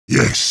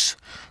Yes,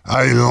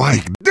 I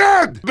like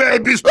dead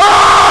babies.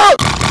 Ah!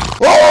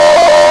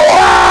 Oh!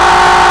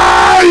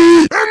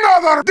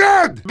 Another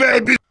dead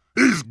baby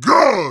is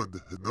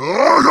good.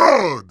 No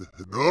good.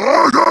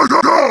 No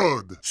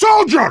good.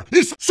 Soldier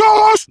is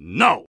Solos.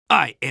 No,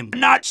 I am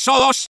not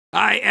Solos.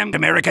 I am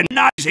American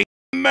Nazi.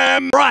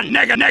 Run,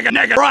 nigga,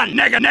 run,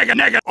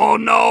 nigga. Oh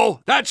no,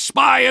 that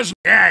spy is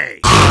gay.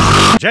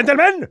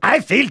 Gentlemen, I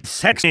feel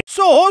sexy.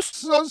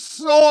 Sauce.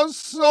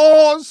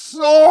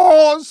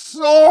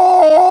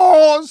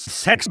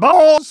 Sex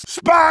balls.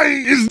 Spy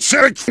is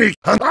sexy,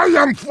 and I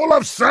am full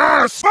of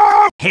sass.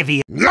 Ah!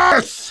 Heavy.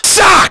 Yes.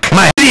 Suck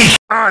my dick.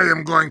 I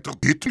am going to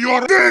eat your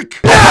dick.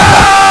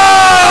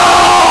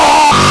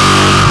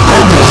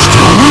 Almost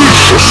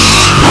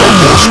delicious.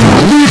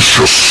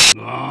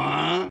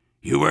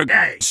 You were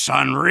gay,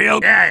 son,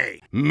 real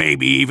gay.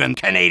 Maybe even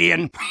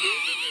Canadian.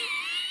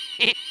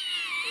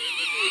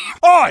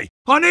 Oi!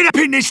 I need a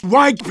pin this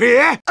white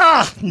beer.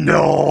 Ah,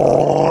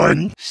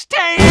 no.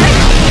 Stand!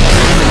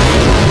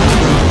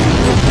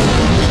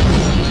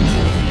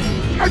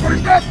 Sniper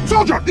is dead.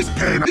 Soldier is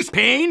pain.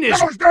 Pain is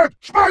Devil is dead.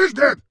 Spy is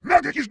dead.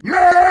 Medic is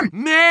man.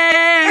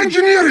 man.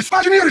 Engineer is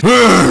dead.